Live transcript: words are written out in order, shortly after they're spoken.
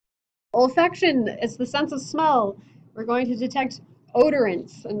Olfaction is the sense of smell. We're going to detect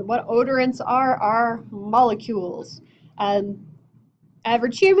odorants, and what odorants are molecules. Um,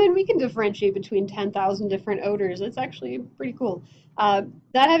 Average human, we can differentiate between 10,000 different odors. It's actually pretty cool. That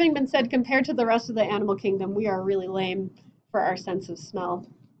having been said, compared to the rest of the animal kingdom, we are really lame for our sense of smell.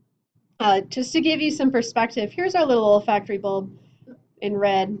 Just to give you some perspective, here's our little olfactory bulb in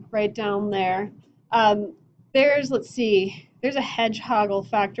red right down there. Um, let's see, there's a hedgehog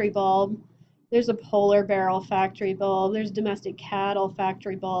olfactory bulb. There's a polar bear olfactory bulb. There's a domestic cat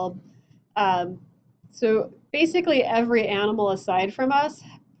olfactory bulb. Um, so basically every animal aside from us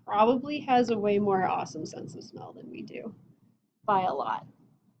probably has a way more awesome sense of smell than we do by a lot.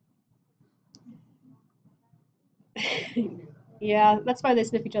 Yeah, that's why they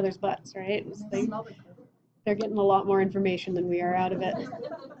sniff each other's butts, right? They're getting a lot more information than we are out of it.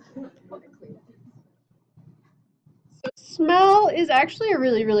 So smell is actually a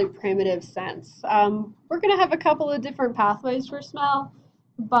really, really primitive sense. We're going to have a couple of different pathways for smell,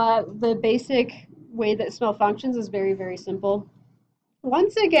 but the basic way that smell functions is very, very simple.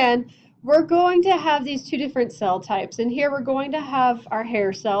 Once again, we're going to have these two different cell types. And here we're going to have our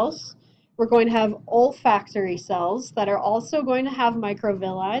hair cells. We're going to have olfactory cells that are also going to have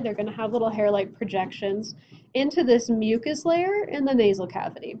microvilli. They're going to have little hair-like projections into this mucus layer in the nasal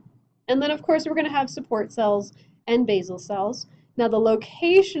cavity. And then, of course, we're going to have support cells and basal cells. Now, the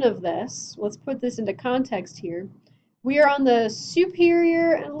location of this, let's put this into context here. We are on the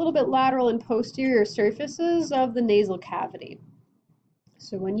superior and a little bit lateral and posterior surfaces of the nasal cavity.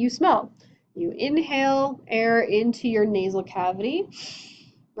 So when you smell, you inhale air into your nasal cavity,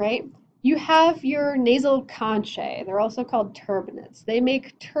 right? You have your nasal conchae. They're also called turbinates. They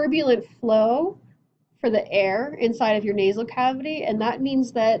make turbulent flow for the air inside of your nasal cavity, and that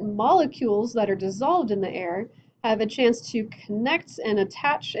means that molecules that are dissolved in the air have a chance to connect and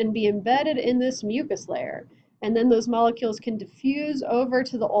attach and be embedded in this mucus layer. And then those molecules can diffuse over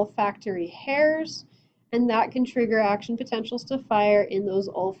to the olfactory hairs, and that can trigger action potentials to fire in those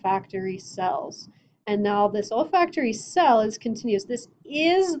olfactory cells. And now this olfactory cell is continuous. This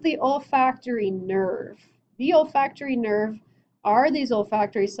is the olfactory nerve. The olfactory nerve are these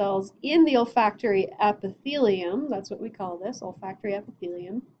olfactory cells in the olfactory epithelium. That's what we call this, olfactory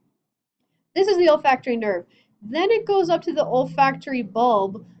epithelium. This is the olfactory nerve. Then it goes up to the olfactory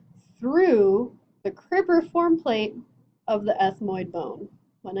bulb through the cribriform plate of the ethmoid bone.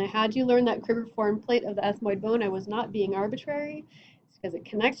 When I had you learn that cribriform plate of the ethmoid bone, I was not being arbitrary. It's because it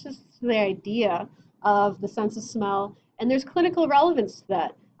connects us to the idea of the sense of smell, and there's clinical relevance to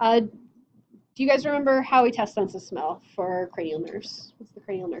that. Do you guys remember how we test sense of smell for cranial nerves? What's the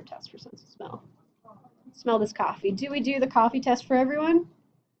cranial nerve test for sense of smell? Smell this coffee. Do we do the coffee test for everyone?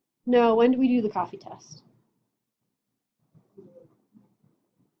 No, when do we do the coffee test?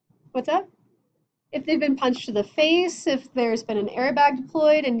 What's that? If they've been punched to the face, if there's been an airbag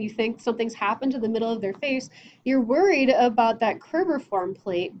deployed and you think something's happened to the middle of their face, you're worried about that cribriform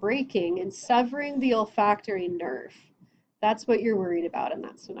plate breaking and severing the olfactory nerve. That's what you're worried about in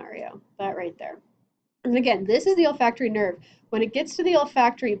that scenario, that right there. And again, this is the olfactory nerve. When it gets to the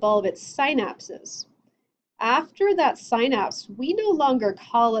olfactory bulb, it synapses. After that synapse, we no longer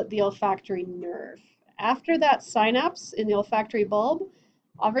call it the olfactory nerve. After that synapse in the olfactory bulb,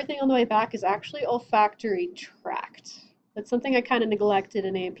 everything on the way back is actually olfactory tract. That's something I kind of neglected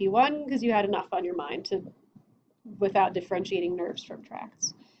in A&P1 because you had enough on your mind without differentiating nerves from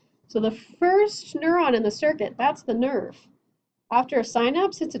tracts. So the first neuron in the circuit, that's the nerve. After a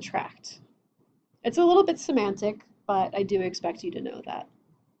synapse, it's a tract. It's a little bit semantic, but I do expect you to know that.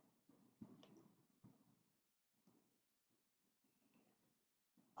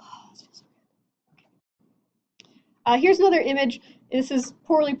 Oh, this feels so good. Okay. Here's another image. This is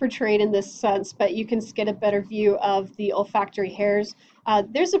poorly portrayed in this sense, but you can get a better view of the olfactory hairs.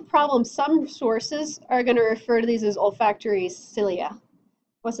 There's a problem. Some sources are going to refer to these as olfactory cilia.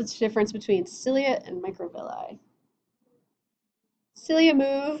 What's the difference between cilia and microvilli? Cilia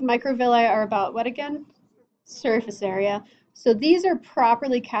move, microvilli are about what again? Surface area. So these are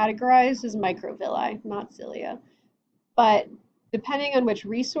properly categorized as microvilli, not cilia. But depending on which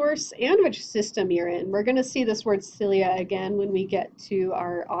resource and which system you're in, we're going to see this word cilia again when we get to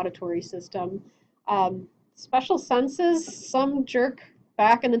our auditory system. Special senses, some jerk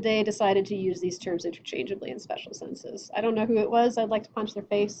back in the day decided to use these terms interchangeably in special senses. I don't know who it was. I'd like to punch their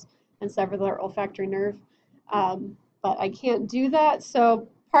face and sever their olfactory nerve. But I can't do that. So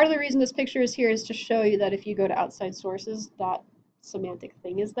part of the reason this picture is here is to show you that if you go to outside sources, that semantic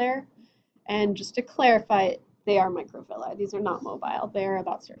thing is there. And just to clarify, they are microvilli. These are not mobile. They're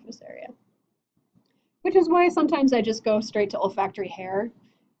about surface area. Which is why sometimes I just go straight to olfactory hair.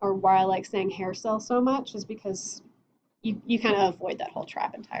 or why I like saying hair cell so much is because you kind of avoid that whole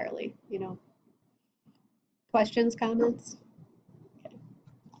trap entirely, you know. Questions, comments? Okay.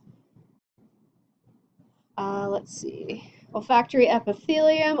 Let's see. Olfactory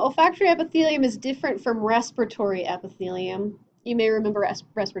epithelium. Olfactory epithelium is different from respiratory epithelium. You may remember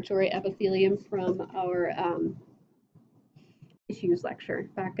respiratory epithelium from our issues lecture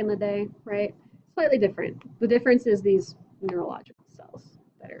back in the day, right? Slightly different. The difference is these neurological cells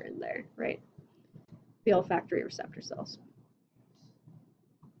that are in there, right? The olfactory receptor cells.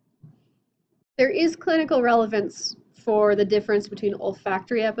 There is clinical relevance for the difference between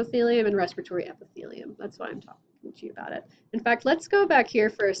olfactory epithelium and respiratory epithelium. That's why I'm talking to you about it. In fact, let's go back here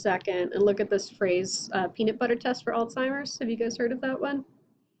for a second and look at this phrase, peanut butter test for Alzheimer's. Have you guys heard of that one?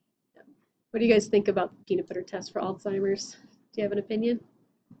 What do you guys think about the peanut butter test for Alzheimer's? Do you have an opinion?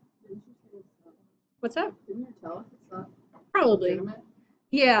 What's that? Didn't you tell us it's not Probably. legitimate?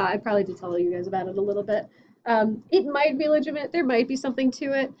 Yeah, I probably did tell you guys about it a little bit. It might be legitimate. There might be something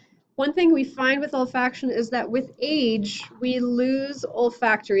to it. One thing we find with olfaction is that with age, we lose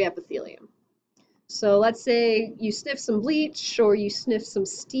olfactory epithelium. So let's say you sniff some bleach or you sniff some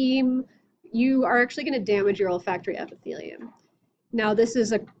steam, you are actually going to damage your olfactory epithelium. Now, this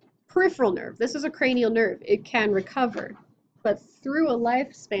is a peripheral nerve. This is a cranial nerve. It can recover. But through a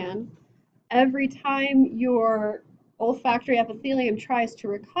lifespan, every time your olfactory epithelium tries to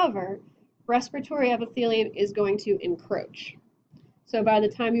recover, respiratory epithelium is going to encroach. So by the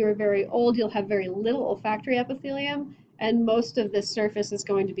time you are very old, you'll have very little olfactory epithelium, and most of this surface is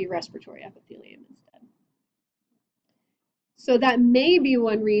going to be respiratory epithelium instead. So that may be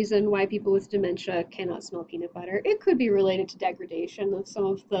one reason why people with dementia cannot smell peanut butter. It could be related to degradation of some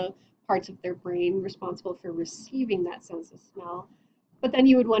of the parts of their brain responsible for receiving that sense of smell. But then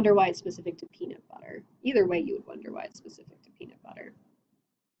you would wonder why it's specific to peanut butter. Either way, you would wonder why it's specific to peanut butter.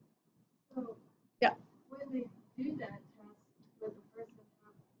 So, yeah. When they do that test, would the person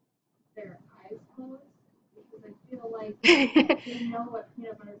have their eyes closed? Because I feel like they know what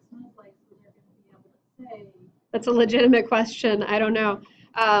peanut butter smells like, so they're going to be able to say. That's a legitimate question. I don't know.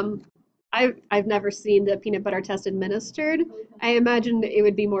 I've never seen the peanut butter test administered. I imagine it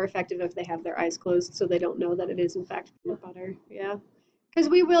would be more effective if they have their eyes closed so they don't know that it is in fact peanut butter. Yeah. Because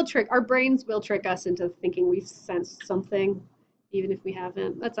our brains will trick us into thinking we've sensed something, even if we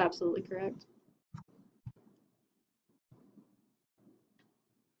haven't. That's absolutely correct.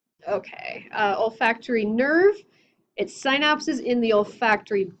 Okay, olfactory nerve. Its synapses in the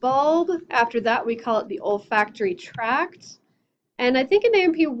olfactory bulb. After that, we call it the olfactory tract. And I think in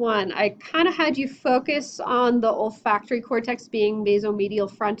AMP1, I kind of had you focus on the olfactory cortex being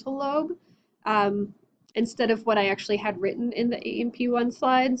basomedial frontal lobe. Instead of what I actually had written in the AMP1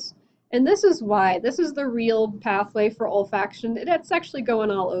 slides. And this is why. This is the real pathway for olfaction. It's actually going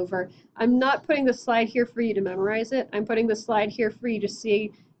all over. I'm not putting the slide here for you to memorize it. I'm putting the slide here for you to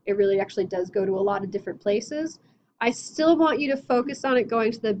see it really actually does go to a lot of different places. I still want you to focus on it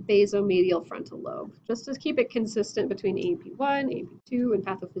going to the basomedial frontal lobe, just to keep it consistent between AMP1, AMP2, and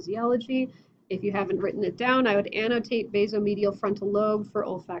pathophysiology. If you haven't written it down, I would annotate basomedial frontal lobe for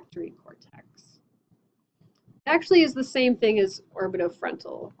olfactory cortex. Actually is the same thing as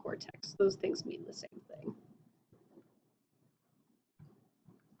orbitofrontal cortex. Those things mean the same thing.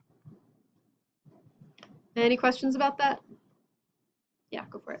 Any questions about that? Yeah,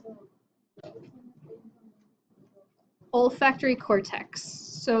 go for it. Olfactory cortex.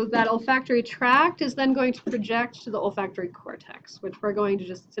 So that olfactory tract is then going to project to the olfactory cortex, which we're going to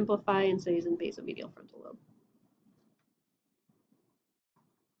just simplify and say is in basomedial frontal lobe.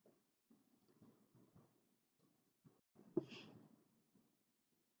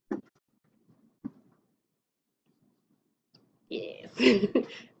 Yes.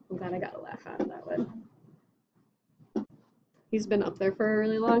 I'm glad I got a laugh out of that one. He's been up there for a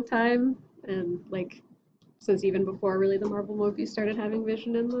really long time, and like since even before really the Marvel movies started having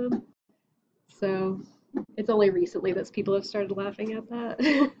vision in them. So it's only recently that people have started laughing at that.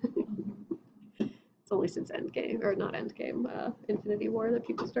 It's only since Endgame, or not Endgame, Infinity War that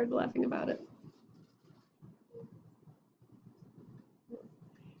people started laughing about it.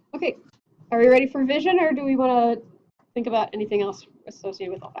 Okay, are we ready for vision, or do we want to think about anything else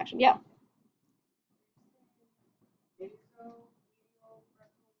associated with olfaction? Yeah.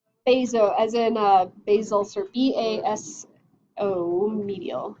 Baso, as in basal, or B-A-S-O,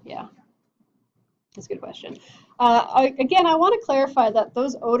 medial. Yeah, that's a good question. Again, I want to clarify that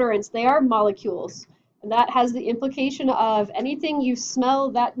those odorants, they are molecules. And that has the implication of anything you smell,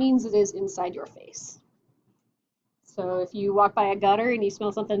 that means it is inside your face. So if you walk by a gutter and you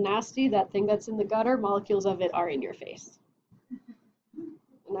smell something nasty, that thing that's in the gutter, molecules of it are in your face.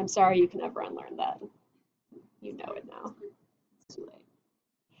 And I'm sorry you can never unlearn that. You know it now. It's too late.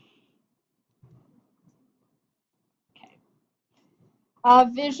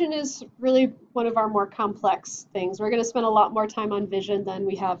 Vision is really one of our more complex things. We're going to spend a lot more time on vision than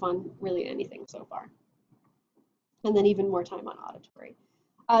we have on really anything so far. And then even more time on auditory.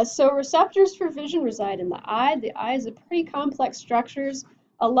 So receptors for vision reside in the eye. The eye is a pretty complex structures.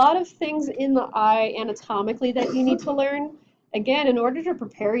 A lot of things in the eye anatomically that you need to learn. Again, in order to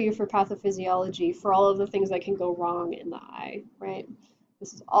prepare you for pathophysiology, for all of the things that can go wrong in the eye, right?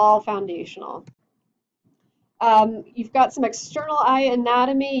 This is all foundational. You've got some external eye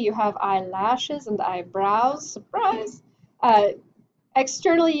anatomy. You have eyelashes and eyebrows. Surprise!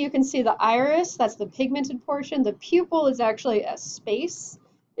 Externally, you can see the iris. That's the pigmented portion. The pupil is actually a space.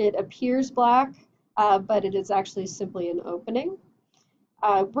 It appears black, but it is actually simply an opening.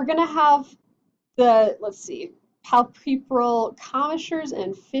 We're going to have the, let's see, palpebral commissures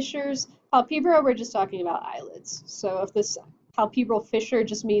and fissures. Palpebral, we're just talking about eyelids. So if this palpebral fissure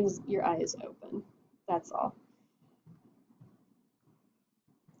just means your eye is open. That's all.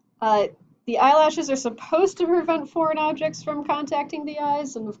 The eyelashes are supposed to prevent foreign objects from contacting the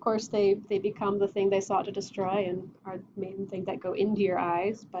eyes, and of course they become the thing they sought to destroy and are the main thing that go into your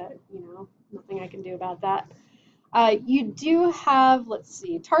eyes, but you know, nothing I can do about that. You do have, let's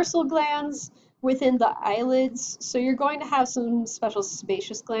see, tarsal glands within the eyelids, so you're going to have some special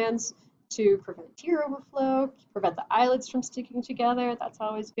sebaceous glands to prevent tear overflow, prevent the eyelids from sticking together. That's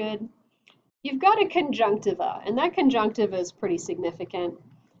always good. You've got a conjunctiva, and that conjunctiva is pretty significant.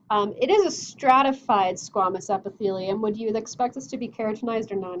 It is a stratified squamous epithelium. Would you expect this to be keratinized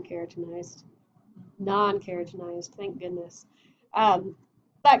or non-keratinized? Non-keratinized, thank goodness.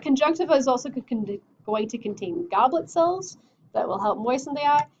 That conjunctiva is also going to contain goblet cells that will help moisten the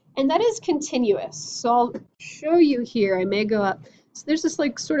eye, and that is continuous. So I'll show you here. I may go up. So there's this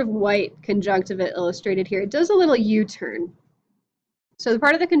like sort of white conjunctiva illustrated here. It does a little U-turn. So the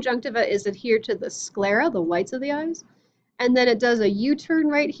part of the conjunctiva is adhered to the sclera, the whites of the eyes. And then it does a U-turn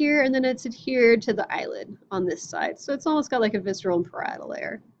right here, and then it's adhered to the eyelid on this side. So it's almost got like a visceral and parietal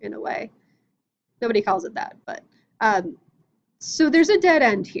layer in a way. Nobody calls it that, but so there's a dead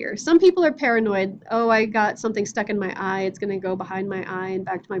end here. Some people are paranoid. Oh, I got something stuck in my eye. It's going to go behind my eye and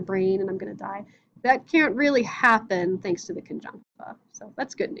back to my brain, and I'm going to die. That can't really happen thanks to the conjunctiva. So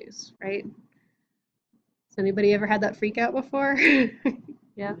that's good news, right? Has anybody ever had that freak out before?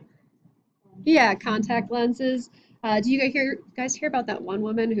 Yeah. Yeah, contact lenses. Do you guys hear about that one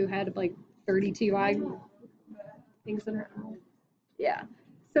woman who had like 32 eye things in her eye? Yeah.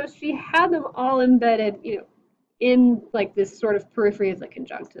 So she had them all embedded, you know, in like this sort of periphery of the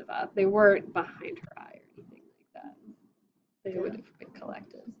conjunctiva. They weren't behind her eye or anything like that. They would have been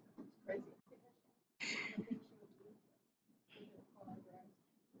collected.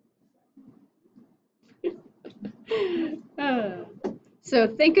 So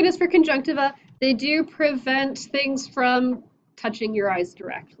thank goodness for conjunctiva. They do prevent things from touching your eyes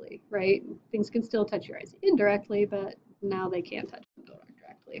directly, right? Things can still touch your eyes indirectly, but now they can't touch them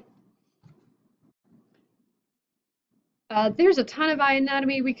directly. There's a ton of eye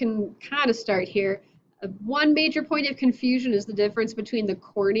anatomy. We can kind of start here. One major point of confusion is the difference between the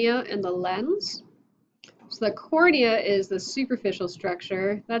cornea and the lens. So the cornea is the superficial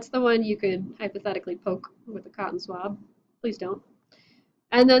structure. That's the one you could hypothetically poke with a cotton swab. Please don't.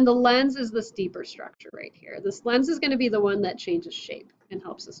 And then the lens is this deeper structure right here. This lens is going to be the one that changes shape and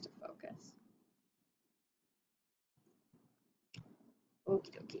helps us to focus.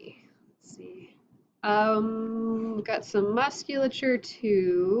 Okie dokie. Let's see. Got some musculature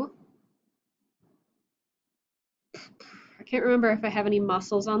too. I can't remember if I have any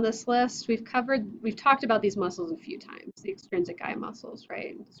muscles on this list. We've talked about these muscles a few times, the extrinsic eye muscles,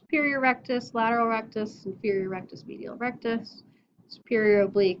 right? Superior rectus, lateral rectus, inferior rectus, medial rectus, superior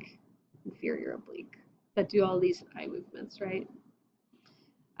oblique, inferior oblique, that do all these eye movements, right?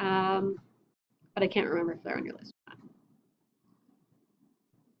 But I can't remember if they're on your list or not.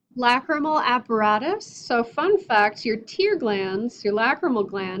 Lacrimal apparatus. So fun fact, your tear glands, your lacrimal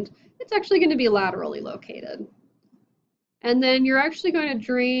gland, it's actually going to be laterally located. And then you're actually going to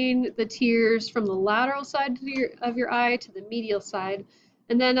drain the tears from the lateral side of your eye to the medial side.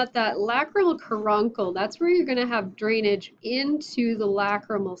 And then at that lacrimal caruncle, that's where you're going to have drainage into the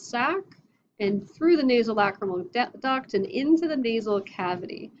lacrimal sac and through the nasolacrimal duct and into the nasal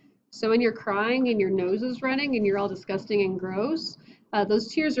cavity. So when you're crying and your nose is running and you're all disgusting and gross, those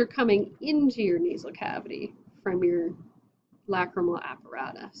tears are coming into your nasal cavity from your lacrimal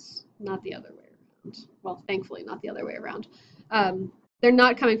apparatus, not the other way around. Well, thankfully, not the other way around. They're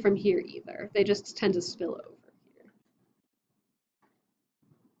not coming from here either. They just tend to spill over here.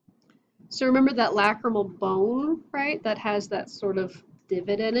 So remember that lacrimal bone, right? That has that sort of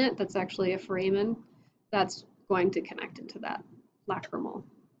divot in it that's actually a foramen. That's going to connect into that lacrimal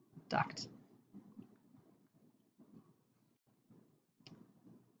duct.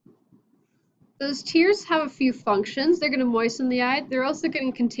 Those tears have a few functions. They're going to moisten the eye. They're also going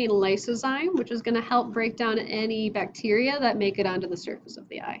to contain lysozyme, which is going to help break down any bacteria that make it onto the surface of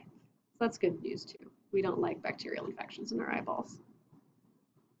the eye. So that's good news too. We don't like bacterial infections in our eyeballs.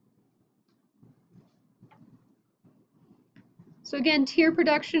 So again, tear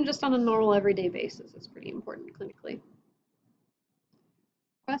production just on a normal everyday basis is pretty important clinically.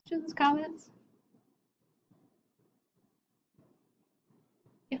 Questions, comments?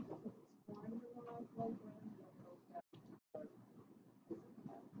 Yeah.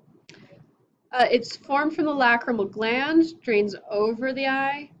 It's formed from the lacrimal gland, drains over the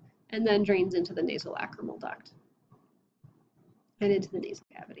eye, and then drains into the nasolacrimal duct and into the nasal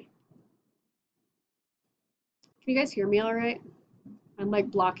cavity. Can you guys hear me all right? I'm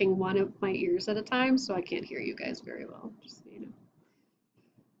like blocking one of my ears at a time, so I can't hear you guys very well, just so you know.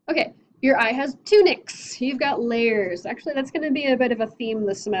 Okay, your eye has tunics. You've got layers. Actually, that's going to be a bit of a theme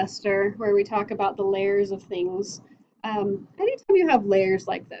this semester where we talk about the layers of things. Anytime you have layers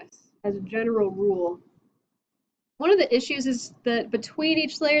like this, as a general rule, one of the issues is that between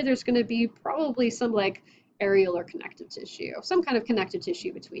each layer, there's going to be probably some like areolar connective tissue, some kind of connective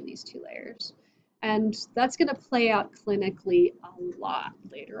tissue between these two layers. And that's going to play out clinically a lot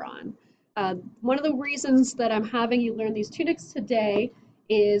later on. One of the reasons that I'm having you learn these tunics today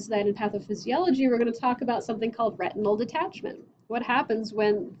is that in pathophysiology, we're going to talk about something called retinal detachment. What happens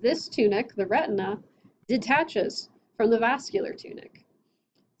when this tunic, the retina, detaches from the vascular tunic?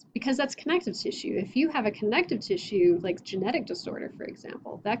 Because that's connective tissue. If you have a connective tissue, like genetic disorder, for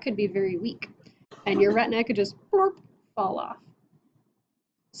example, that could be very weak, and your retina could just blorp, fall off.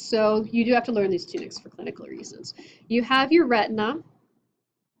 So you do have to learn these tunics for clinical reasons. You have your retina,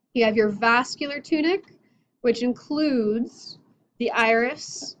 you have your vascular tunic, which includes the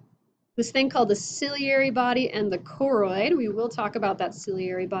iris, this thing called the ciliary body, and the choroid. We will talk about that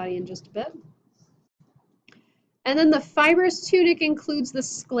ciliary body in just a bit. And then the fibrous tunic includes the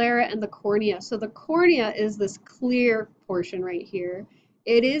sclera and the cornea. So the cornea is this clear portion right here.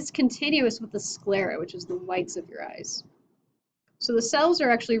 It is continuous with the sclera, which is the whites of your eyes. So the cells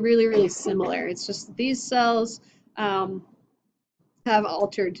are actually really, really similar. It's just that these cells have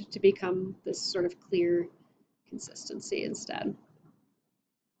altered to become this sort of clear consistency instead.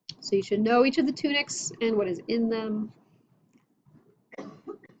 So you should know each of the tunics and what is in them.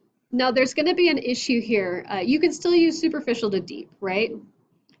 Now there's going to be an issue here. You can still use superficial to deep, right?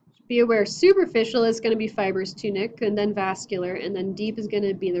 Be aware superficial is going to be fibrous tunic, and then vascular, and then deep is going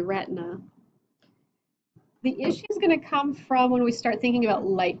to be the retina. The issue is going to come from when we start thinking about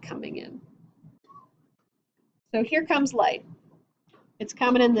light coming in. So here comes light. It's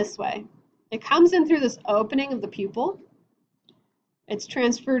coming in this way. It comes in through this opening of the pupil. It's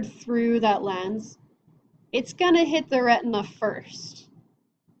transferred through that lens. It's going to hit the retina first,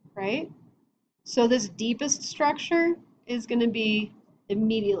 right? So this deepest structure is going to be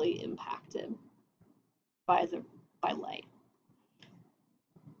immediately impacted by light.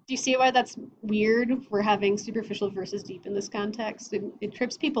 Do you see why that's weird? We're having superficial versus deep in this context. It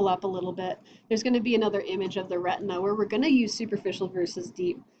trips people up a little bit. There's going to be another image of the retina where we're going to use superficial versus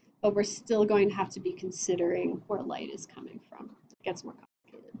deep, but we're still going to have to be considering where light is coming from. It gets more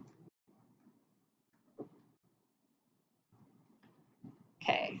complicated.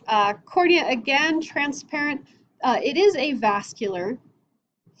 Okay, cornea, again, transparent. It is avascular.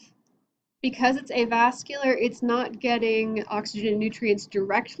 Because it's avascular, it's not getting oxygen and nutrients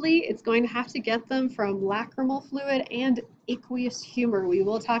directly. It's going to have to get them from lacrimal fluid and aqueous humor. We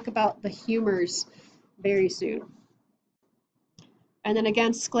will talk about the humors very soon. And then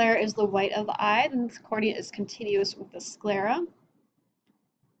again, sclera is the white of the eye, and the cornea is continuous with the sclera.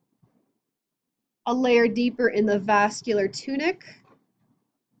 A layer deeper in the vascular tunic.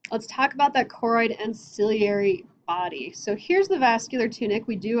 Let's talk about that choroid and ciliary body. So here's the vascular tunic.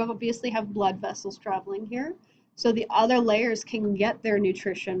 We do obviously have blood vessels traveling here. So the other layers can get their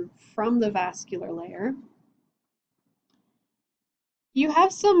nutrition from the vascular layer. You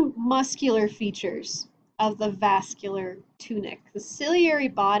have some muscular features of the vascular tunic. The ciliary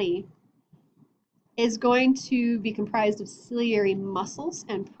body is going to be comprised of ciliary muscles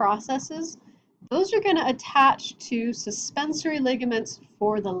and processes. Those are going to attach to suspensory ligaments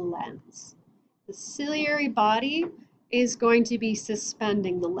for the lens. The ciliary body is going to be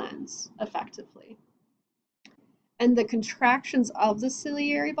suspending the lens effectively. And the contractions of the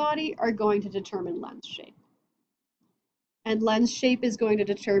ciliary body are going to determine lens shape. And lens shape is going to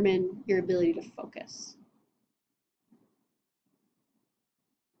determine your ability to focus.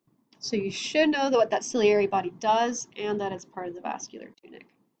 So you should know what that ciliary body does and that it's part of the vascular tunic.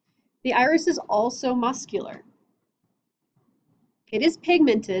 The iris is also muscular. It is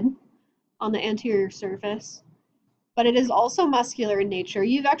pigmented on the anterior surface, but it is also muscular in nature.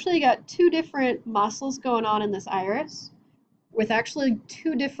 You've actually got two different muscles going on in this iris with actually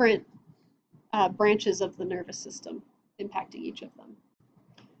two different branches of the nervous system impacting each of them.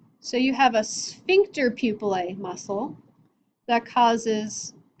 So you have a sphincter pupillae muscle that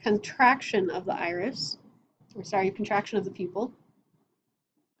causes contraction of the iris, contraction of the pupil.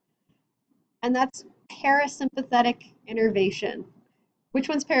 And that's parasympathetic innervation. Which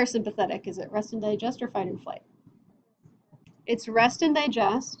one's parasympathetic? Is it rest and digest or fight and flight? It's rest and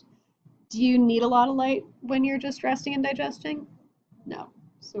digest. Do you need a lot of light when you're just resting and digesting? No.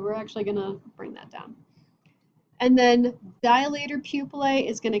 So we're actually going to bring that down. And then dilator pupillae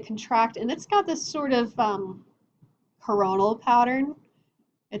is going to contract, and it's got this sort of coronal pattern.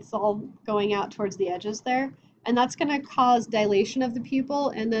 It's all going out towards the edges there. And that's going to cause dilation of the pupil.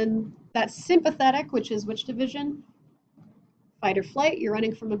 And then that sympathetic, which is which division? Fight or flight. You're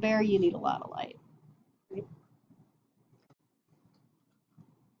running from a bear, you need a lot of light. Right?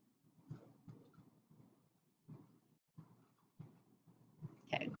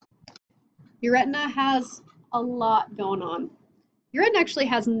 Okay. Your retina has a lot going on. Your retina actually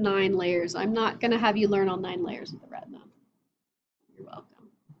has 9 layers. I'm not going to have you learn all 9 layers of the retina. You're welcome.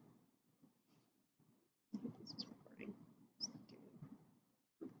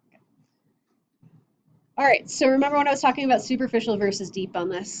 All right, so remember when I was talking about superficial versus deep on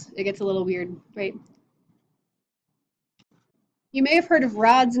this? It gets a little weird, right? You may have heard of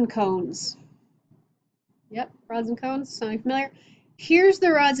rods and cones. Yep, rods and cones, sounding familiar? Here's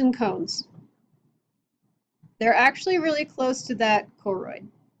the rods and cones. They're actually really close to that choroid.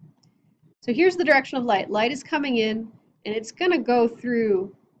 So here's the direction of light. Light is coming in, and it's going to go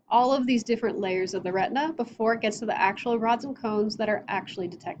through all of these different layers of the retina before it gets to the actual rods and cones that are actually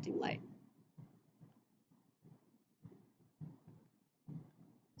detecting light.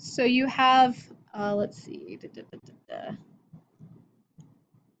 So you have, let's see.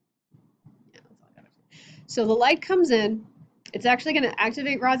 So the light comes in, it's actually going to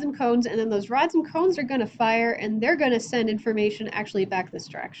activate rods and cones, and then those rods and cones are going to fire, and they're going to send information actually back this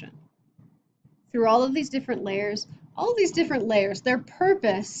direction. Through all of these different layers, their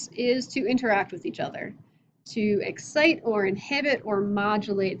purpose is to interact with each other, to excite or inhibit or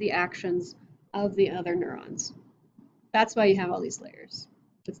modulate the actions of the other neurons. That's why you have all these layers.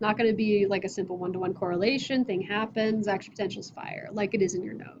 It's not going to be like a simple one-to-one correlation, thing happens, action potentials fire, like it is in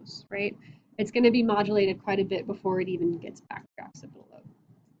your nose, right? It's going to be modulated quite a bit before it even gets back to occipital lobe.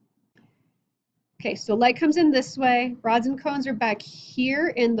 Okay, so light comes in this way, rods and cones are back here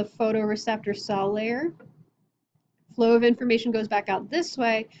in the photoreceptor cell layer. Flow of information goes back out this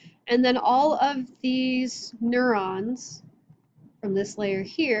way, and then all of these neurons from this layer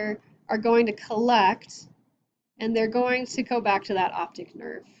here are going to collect, and they're going to go back to that optic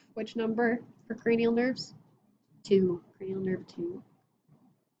nerve. Which number for cranial nerves? 2, cranial nerve 2.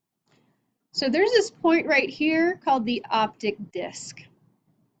 So there's this point right here called the optic disc.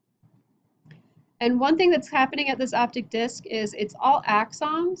 And one thing that's happening at this optic disc is it's all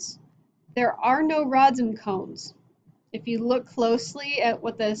axons. There are no rods and cones. If you look closely at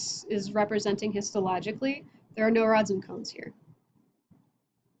what this is representing histologically, there are no rods and cones here.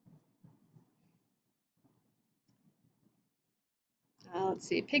 Let's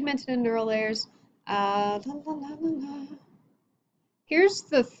see, pigmented and neural layers. Here's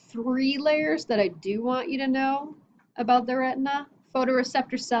the 3 layers that I do want you to know about the retina.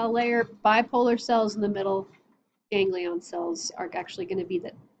 Photoreceptor cell layer, bipolar cells in the middle, ganglion cells are actually going to be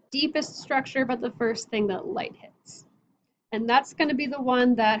the deepest structure, but the first thing that light hits. And that's going to be the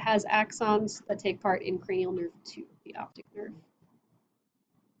one that has axons that take part in cranial nerve 2, the optic nerve.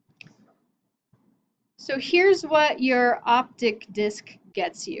 So here's what your optic disc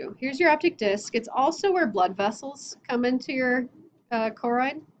gets you. Here's your optic disc. It's also where blood vessels come into your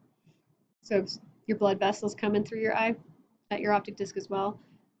choroid. So your blood vessels come in through your eye at your optic disc as well.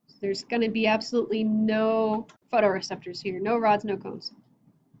 So there's going to be absolutely no photoreceptors here, no rods, no cones.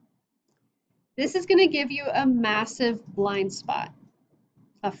 This is going to give you a massive blind spot,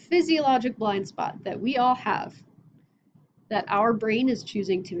 a physiologic blind spot that we all have, that our brain is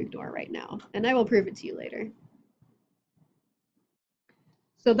choosing to ignore right now. And I will prove it to you later.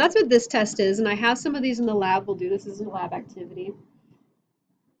 So that's what this test is, and I have some of these in the lab. We'll do this as a lab activity.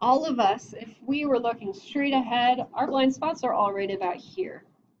 All of us, if we were looking straight ahead, our blind spots are all right about here.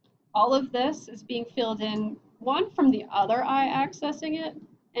 All of this is being filled in one, from the other eye accessing it,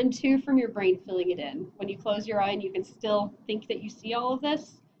 and two, from your brain filling it in. When you close your eye and you can still think that you see all of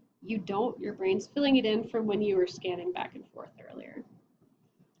this, you don't. Your brain's filling it in from when you were scanning back and forth earlier.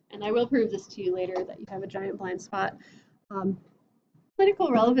 And I will prove this to you later that you have a giant blind spot.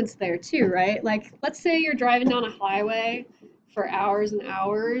 Clinical relevance there too, right? Like, let's say you're driving down a highway for hours and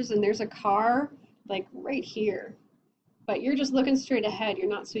hours and there's a car like right here, but you're just looking straight ahead. You're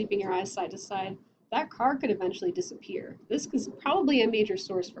not sweeping your eyes side to side. That car could eventually disappear. This is probably a major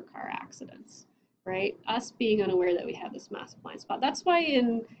source for car accidents, right? Us being unaware that we have this massive blind spot. That's why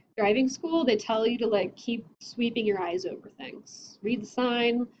in driving school, they tell you to like keep sweeping your eyes over things. Read the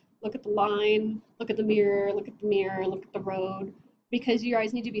sign, look at the line, look at the mirror, look at the mirror, look at the road, because your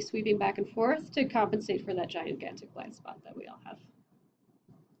eyes need to be sweeping back and forth to compensate for that gigantic blind spot that we all have.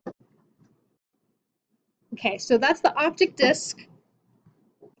 Okay, so that's the optic disc.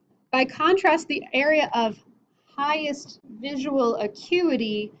 By contrast, the area of highest visual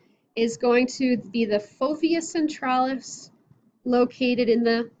acuity is going to be the fovea centralis, located in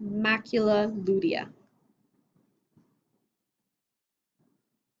the macula lutea.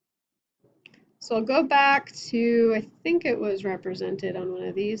 So I'll go back to, I think it was represented on one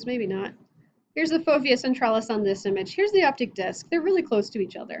of these, maybe not. Here's the fovea centralis on this image. Here's the optic disc. They're really close to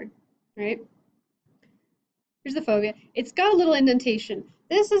each other, right? Here's the fovea. It's got a little indentation.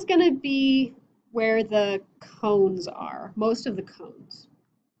 This is going to be where the cones are, most of the cones.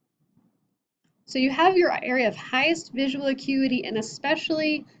 So you have your area of highest visual acuity and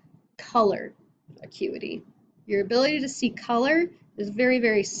especially color acuity. Your ability to see color is very,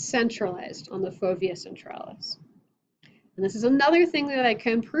 very centralized on the fovea centralis. And this is another thing that I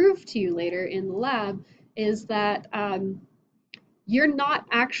can prove to you later in the lab, is that you're not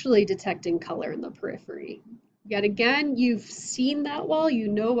actually detecting color in the periphery. Yet again, you've seen that wall, you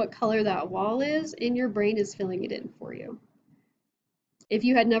know what color that wall is, and your brain is filling it in for you. If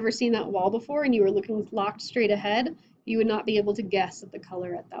you had never seen that wall before and you were looking locked straight ahead, you would not be able to guess at the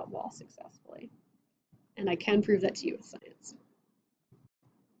color at that wall successfully. And I can prove that to you with science.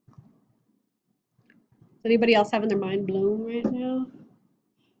 Is anybody else having their mind blown right now?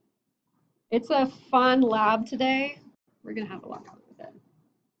 It's a fun lab today. We're going to have a lot of fun with it.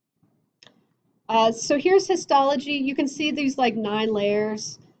 So here's histology. You can see these like 9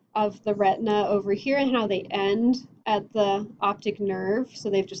 layers of the retina over here and how they end at the optic nerve. So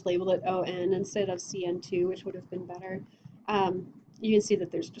they've just labeled it ON instead of CN2, which would have been better. You can see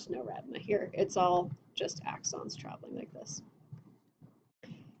that there's just no retina here. It's all just axons traveling like this.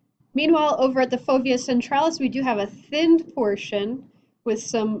 Meanwhile, over at the fovea centralis, we do have a thinned portion with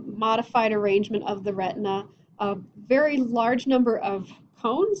some modified arrangement of the retina, a very large number of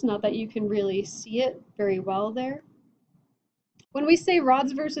cones, not that you can really see it very well there. When we say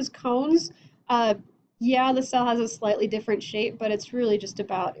rods versus cones, yeah, the cell has a slightly different shape, but it's really just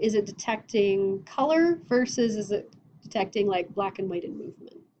about, is it detecting color versus is it detecting like black and white in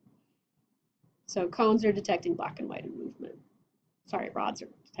movement? So cones are detecting black and white in movement. Sorry, rods are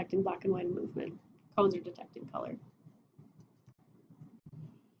detecting black and white in movement. Cones are detecting color.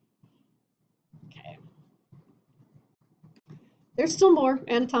 Okay. There's still more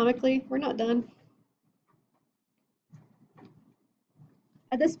anatomically. We're not done.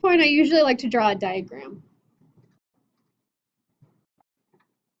 At this point, I usually like to draw a diagram.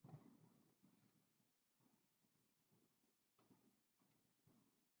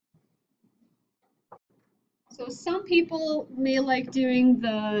 So some people may like doing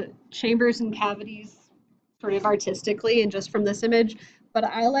the chambers and cavities sort of artistically and just from this image, but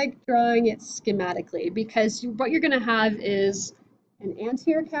I like drawing it schematically because what you're going to have is an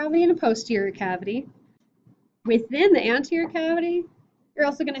anterior cavity and a posterior cavity. Within the anterior cavity, you're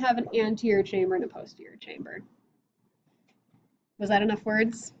also going to have an anterior chamber and a posterior chamber. Was that enough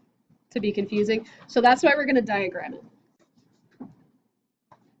words to be confusing? So that's why we're going to diagram it.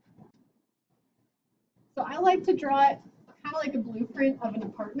 So I like to draw it kind of like a blueprint of an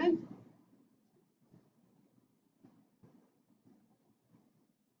apartment.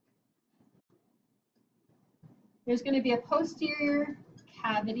 There's going to be a posterior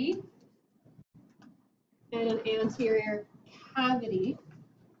cavity and an anterior cavity.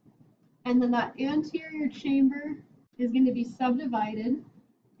 And then that anterior chamber is going to be subdivided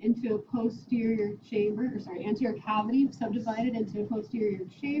into a posterior chamber, or sorry, anterior cavity subdivided into a posterior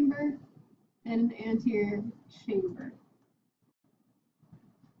chamber and an anterior chamber.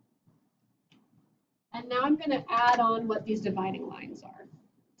 And now I'm going to add on what these dividing lines are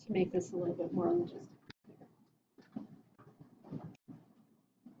to make this a little bit more logistic.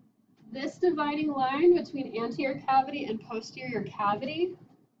 This dividing line between anterior cavity and posterior cavity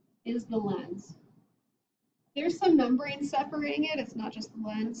is the lens. There's some membrane separating it. It's not just the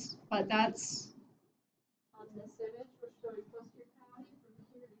lens, but that's On this image, we're showing posterior cavity from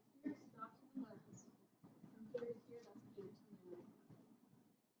here to here, stop to the lens. From here to here, that's the anterior.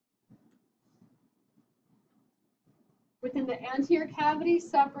 within the anterior cavity,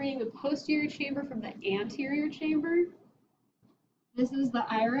 separating the posterior chamber from the anterior chamber. This is the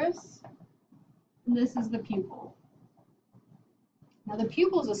iris, and this is the pupil. Now the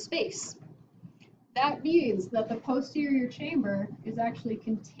pupil is a space. That means that the posterior chamber is actually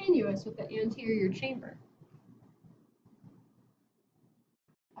continuous with the anterior chamber.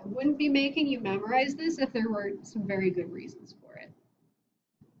 I wouldn't be making you memorize this if there were some very good reasons for it.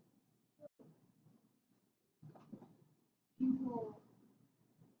 Pupil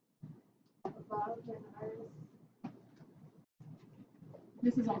above and iris.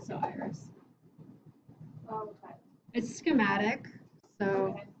 This is also iris. Oh, okay. It's schematic,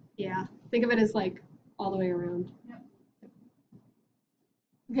 so Okay. yeah, think of it as like all the way around. Yep.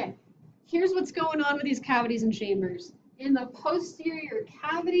 Okay, here's what's going on with these cavities and chambers. In the posterior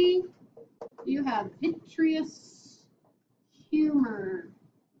cavity, you have vitreous humor.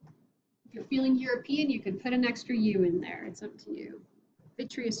 If you're feeling European, you could put an extra U in there. It's up to you.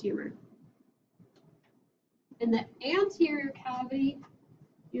 Vitreous humor. In the anterior cavity,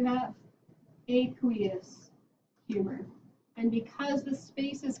 you have aqueous humor. And because the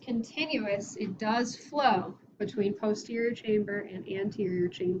space is continuous, it does flow between posterior chamber and anterior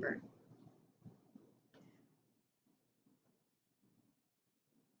chamber.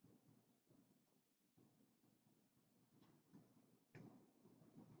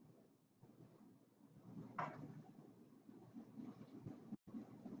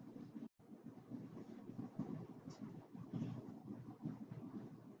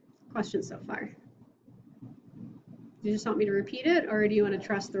 Questions so far? Do you just want me to repeat it, or do you want to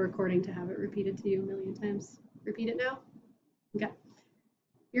trust the recording to have it repeated to you a million times? Repeat it now? Okay.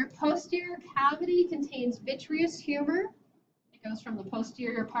 Your posterior cavity contains vitreous humor. It goes from the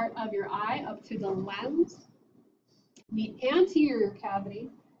posterior part of your eye up to the lens. The anterior cavity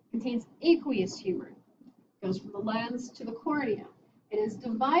contains aqueous humor. It goes from the lens to the cornea. It is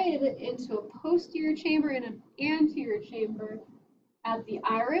divided into a posterior chamber and an anterior chamber at the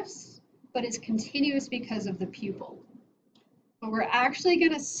iris, but is continuous because of the pupil. What we're actually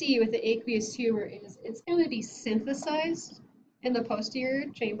going to see with the aqueous humor is it's going to be synthesized in the posterior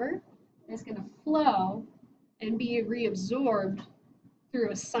chamber. It's going to flow and be reabsorbed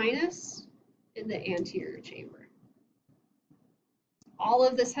through a sinus in the anterior chamber. All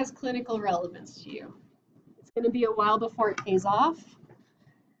of this has clinical relevance to you. It's going to be a while before it pays off,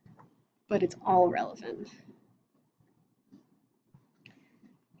 but it's all relevant.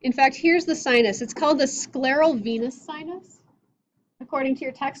 In fact, here's the sinus. It's called the scleral venous sinus. According to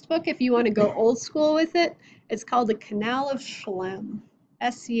your textbook, if you want to go old school with it, it's called the canal of Schlemm.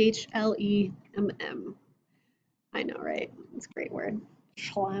 S-C-H-L-E-M-M. I know, right? It's a great word.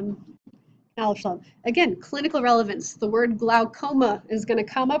 Schlemm. Canal of Schlemm. Again, clinical relevance. The word glaucoma is going to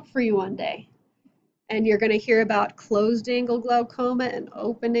come up for you one day. And you're going to hear about closed angle glaucoma and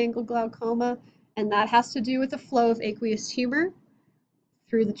open angle glaucoma. And that has to do with the flow of aqueous humor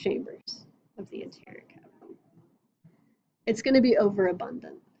through the chambers of the anterior cavity. It's going to be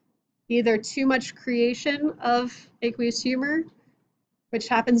overabundant. Either too much creation of aqueous humor, which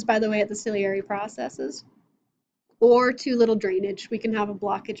happens, by the way, at the ciliary processes, or too little drainage. We can have a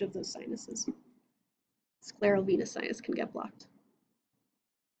blockage of those sinuses. Scleral venous sinus can get blocked.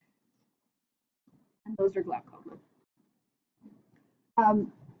 And those are glaucoma.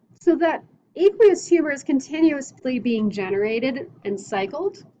 So that aqueous humor is continuously being generated and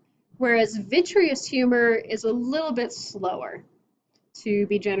cycled, whereas vitreous humor is a little bit slower to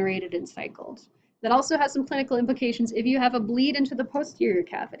be generated and cycled. That also has some clinical implications. If you have a bleed into the posterior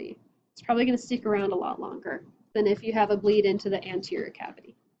cavity, it's probably going to stick around a lot longer than if you have a bleed into the anterior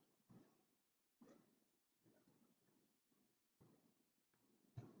cavity.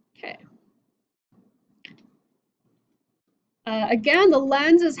 Okay. Again, the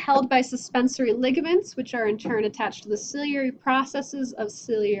lens is held by suspensory ligaments, which are in turn attached to the ciliary processes of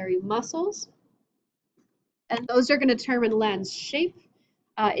ciliary muscles. And those are going to determine lens shape.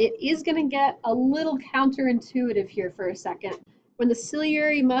 It is going to get a little counterintuitive here for a second. When the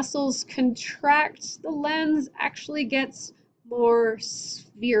ciliary muscles contract, the lens actually gets more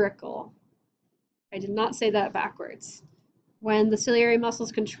spherical. I did not say that backwards. When the ciliary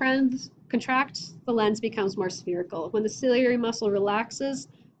muscles contract, the lens becomes more spherical. When the ciliary muscle relaxes,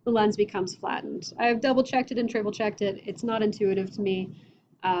 the lens becomes flattened. I've double checked it and triple checked it. It's not intuitive to me,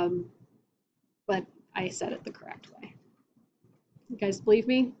 but I said it the correct way. You guys believe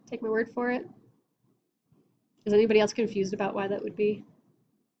me? Take my word for it? Is anybody else confused about why that would be?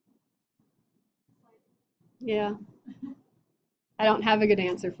 Yeah, I don't have a good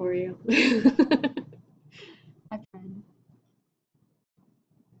answer for you. I've tried.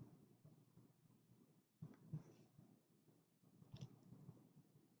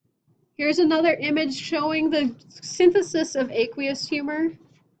 Here's another image showing the synthesis of aqueous humor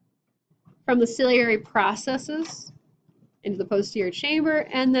from the ciliary processes into the posterior chamber,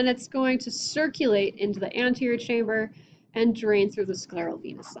 and then it's going to circulate into the anterior chamber and drain through the scleral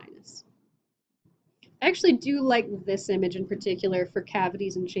venous sinus. I actually do like this image in particular for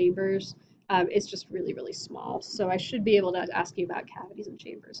cavities and chambers. It's just really, really small, so I should be able to ask you about cavities and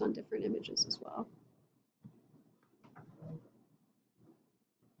chambers on different images as well.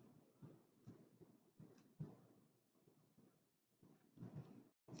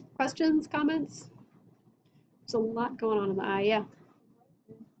 Questions, comments? There's a lot going on in the eye,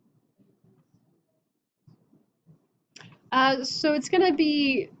 yeah. So it's going to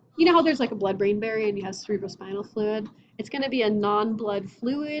be, you know how there's like a blood-brain barrier and you have cerebrospinal fluid? It's going to be a non-blood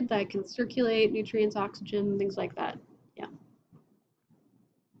fluid that can circulate nutrients, oxygen, things like that. Yeah.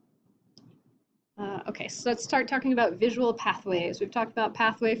 Okay, so let's start talking about visual pathways. We've talked about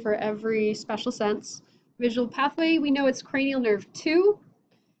pathway for every special sense. Visual pathway, we know it's cranial nerve 2.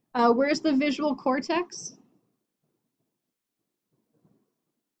 Where's the visual cortex?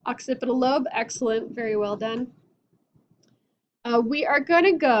 Occipital lobe, excellent, very well done. We are going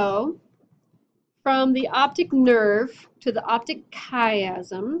to go from the optic nerve to the optic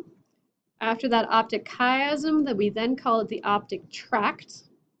chiasm. After that optic chiasm, that we then call it the optic tract.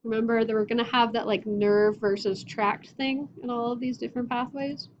 Remember that we're going to have that like nerve versus tract thing in all of these different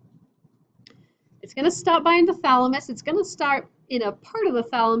pathways. It's going to stop by in the thalamus. It's going to start in a part of the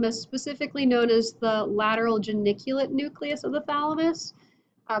thalamus specifically known as the lateral geniculate nucleus of the thalamus.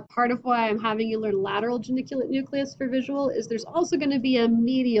 Part of why I'm having you learn lateral geniculate nucleus for visual is there's also going to be a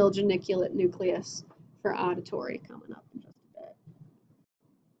medial geniculate nucleus for auditory coming up in just a bit.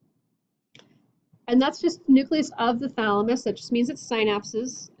 And that's just the nucleus of the thalamus. That just means it's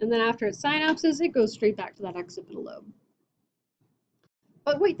synapses. And then after it synapses, it goes straight back to that occipital lobe.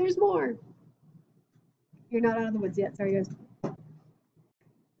 But wait, there's more. You're not out of the woods yet. Sorry, guys.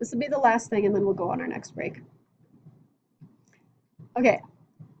 This will be the last thing, and then we'll go on our next break. Okay.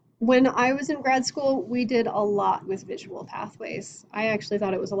 When I was in grad school, we did a lot with visual pathways. I actually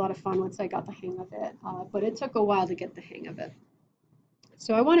thought it was a lot of fun once I got the hang of it, but it took a while to get the hang of it.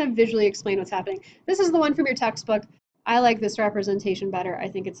 So I want to visually explain what's happening. This is the one from your textbook. I like this representation better. I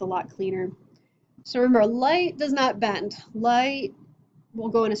think it's a lot cleaner. So remember, light does not bend. Light will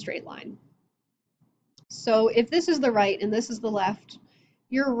go in a straight line. So if this is the right and this is the left,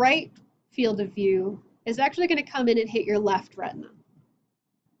 your right field of view is actually going to come in and hit your left retina.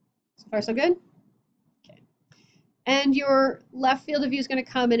 So far, so good? Okay. And your left field of view is going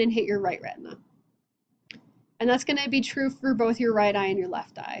to come in and hit your right retina. And that's going to be true for both your right eye and your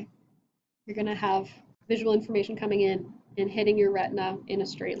left eye. You're going to have visual information coming in and hitting your retina in a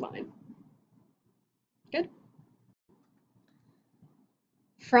straight line. Good?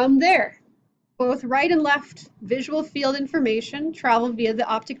 From there, both right and left visual field information travel via the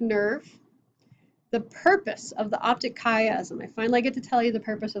optic nerve. The purpose of the optic chiasm, I finally get to tell you the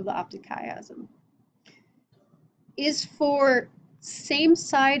purpose of the optic chiasm, is for same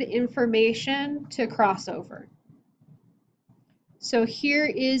side information to cross over. So here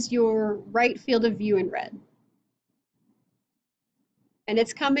is your right field of view in red. And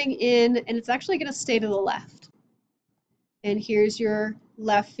it's coming in, and it's actually going to stay to the left. And here's your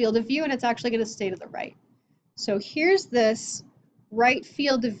left field of view, and it's actually going to stay to the right. So here's this right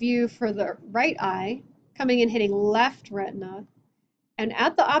field of view for the right eye, coming in hitting left retina. And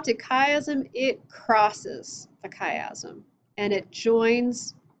at the optic chiasm, it crosses the chiasm, and it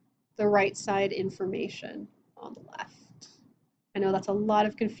joins the right side information on the left. I know that's a lot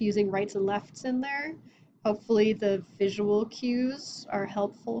of confusing rights and lefts in there. Hopefully the visual cues are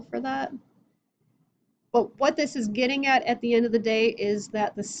helpful for that. But what this is getting at the end of the day is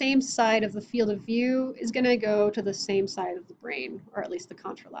that the same side of the field of view is going to go to the same side of the brain, or at least the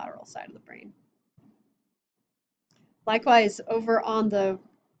contralateral side of the brain. Likewise, over on the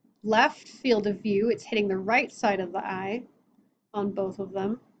left field of view, it's hitting the right side of the eye on both of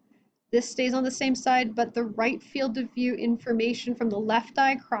them. This stays on the same side, but the right field of view information from the left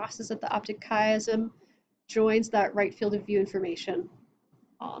eye crosses at the optic chiasm, joins that right field of view information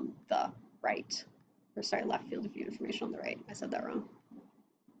on the right. Or sorry, left field of view information on the right. I said that wrong.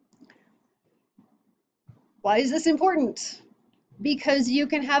 Why is this important? Because you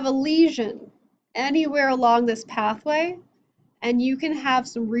can have a lesion anywhere along this pathway, and you can have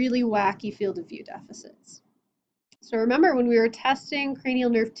some really wacky field of view deficits. So remember when we were testing cranial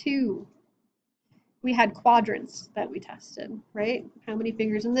nerve 2, we had quadrants that we tested, right? How many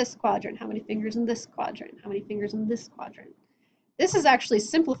fingers in this quadrant? How many fingers in this quadrant? How many fingers in this quadrant? This is actually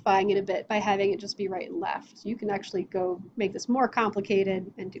simplifying it a bit by having it just be right and left. You can actually go make this more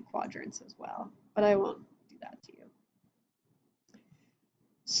complicated and do quadrants as well, but I won't do that to you.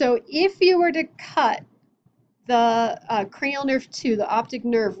 So if you were to cut the cranial nerve 2, the optic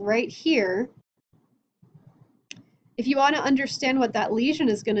nerve right here, if you want to understand what that lesion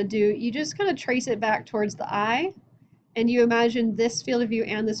is going to do, you just kind of trace it back towards the eye, and you imagine this field of view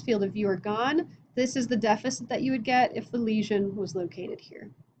and this field of view are gone. This is the deficit that you would get if the lesion was located here.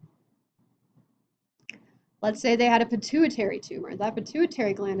 Let's say they had a pituitary tumor. That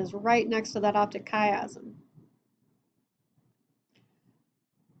pituitary gland is right next to that optic chiasm.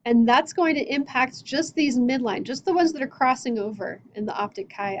 And that's going to impact just these midline, just the ones that are crossing over in the optic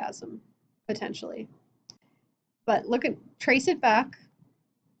chiasm, potentially. But trace it back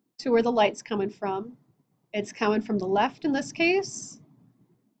to where the light's coming from. It's coming from the left in this case,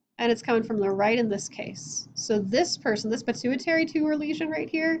 and it's coming from the right in this case. So this person, this pituitary tumor lesion right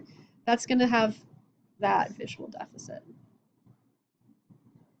here, that's going to have that visual deficit.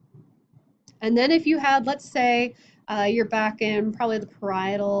 And then if you had, let's say, you're back in probably the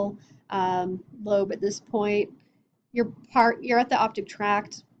parietal lobe at this point, you're at the optic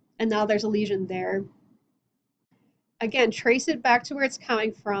tract, and now there's a lesion there. Again, trace it back to where it's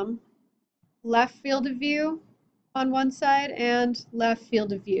coming from. Left field of view on one side and left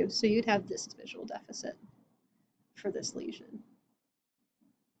field of view. So you'd have this visual deficit for this lesion.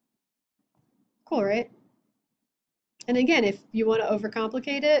 Cool, right? And again, if you want to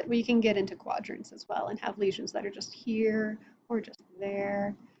overcomplicate it, we can get into quadrants as well and have lesions that are just here or just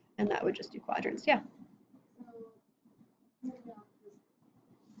there, and that would just do quadrants. Yeah.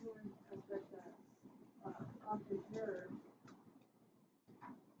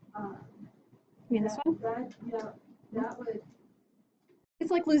 You mean this one? That would. It's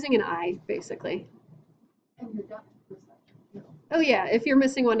like losing an eye, basically. And your depth perception. Oh yeah, if you're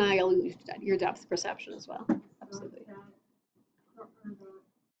missing one eye, you'll lose your depth perception as well. Absolutely.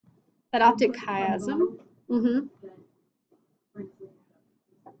 That optic chiasm. Mm-hmm.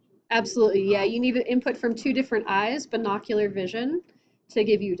 Absolutely, yeah. You need input from two different eyes, binocular vision, to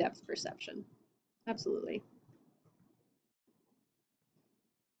give you depth perception. Absolutely.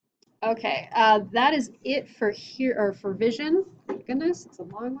 Okay, that is it for here, or for vision. Thank goodness, it's a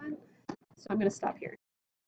long one. So I'm going to stop here.